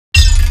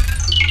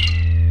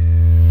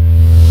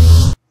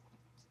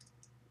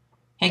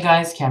Hey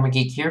guys, Camera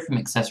Geek here from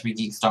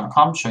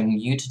AccessoryGeeks.com, showing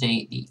you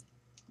today the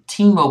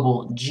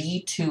T-Mobile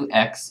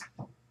G2X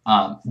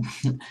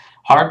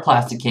hard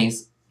plastic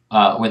case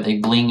with a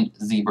bling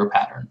zebra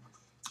pattern.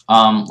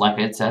 Like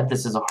I had said,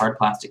 this is a hard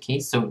plastic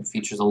case, so it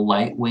features a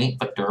lightweight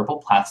but durable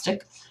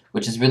plastic,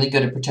 which is really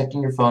good at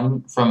protecting your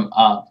phone from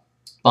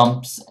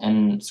bumps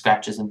and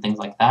scratches and things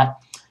like that.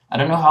 I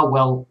don't know how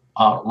well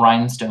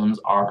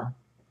rhinestones are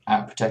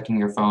at protecting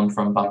your phone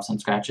from bumps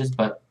and scratches,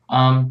 but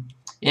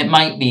it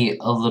might be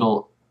a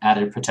little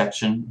added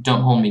protection.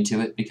 Don't hold me to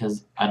it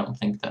because I don't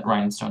think that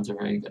rhinestones are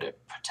very good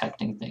at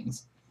protecting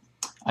things.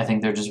 I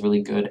think they're just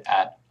really good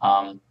at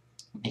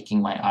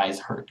making my eyes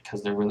hurt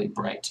because they're really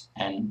bright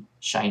and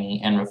shiny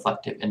and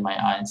reflective in my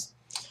eyes.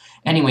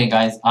 Anyway,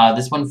 guys,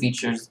 this one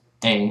features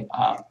a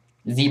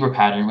zebra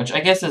pattern, which I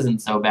guess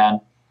isn't so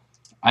bad.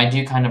 I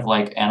do kind of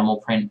like animal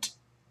print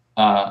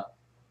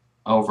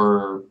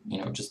over,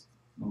 just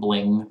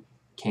bling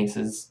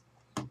cases.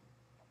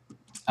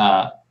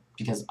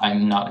 Because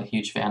I'm not a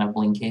huge fan of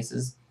bling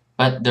cases,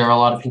 but there are a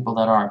lot of people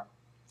that are,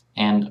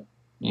 and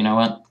you know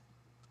what,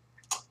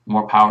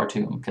 more power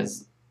to them,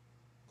 because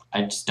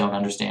I just don't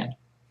understand.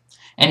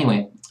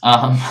 Anyway,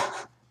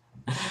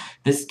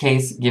 this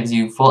case gives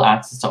you full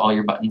access to all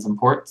your buttons and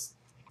ports.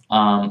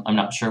 I'm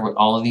not sure what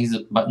all of these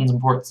buttons and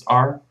ports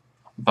are,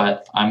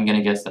 but I'm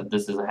gonna guess that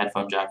this is a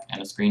headphone jack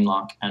and a screen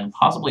lock and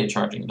possibly a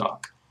charging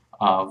dock,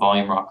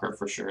 volume rocker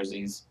for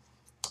surezies,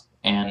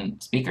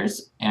 and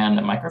speakers and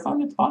a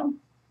microphone at the bottom.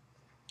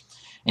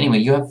 Anyway,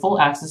 you have full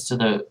access to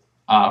the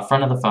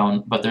front of the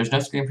phone, but there's no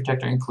screen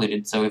protector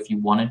included, so if you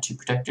wanted to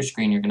protect your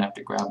screen, you're going to have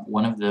to grab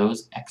one of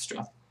those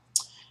extra.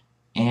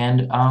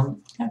 And, yeah,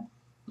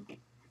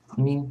 I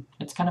mean,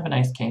 it's kind of a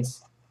nice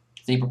case.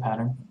 Zebra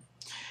pattern.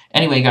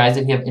 Anyway, guys,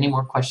 if you have any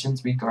more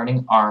questions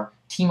regarding our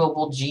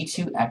T-Mobile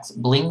G2X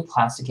bling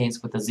plastic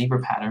case with a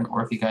zebra pattern,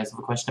 or if you guys have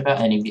a question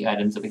about any of the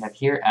items that we have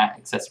here at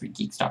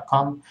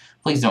AccessoryGeeks.com,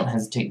 please don't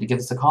hesitate to give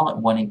us a call at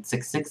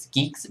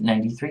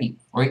 1-866-GEEKS-93,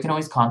 or you can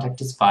always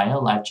contact us via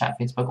live chat,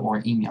 Facebook,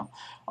 or email.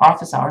 Our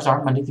office hours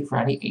are Monday through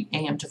Friday, 8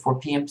 a.m. to 4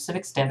 p.m.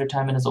 Pacific Standard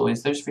Time, and as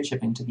always, there's free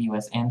shipping to the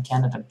US and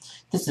Canada.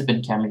 This has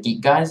been Camera Geek,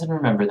 guys, and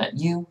remember that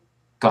you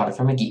got it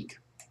from a geek.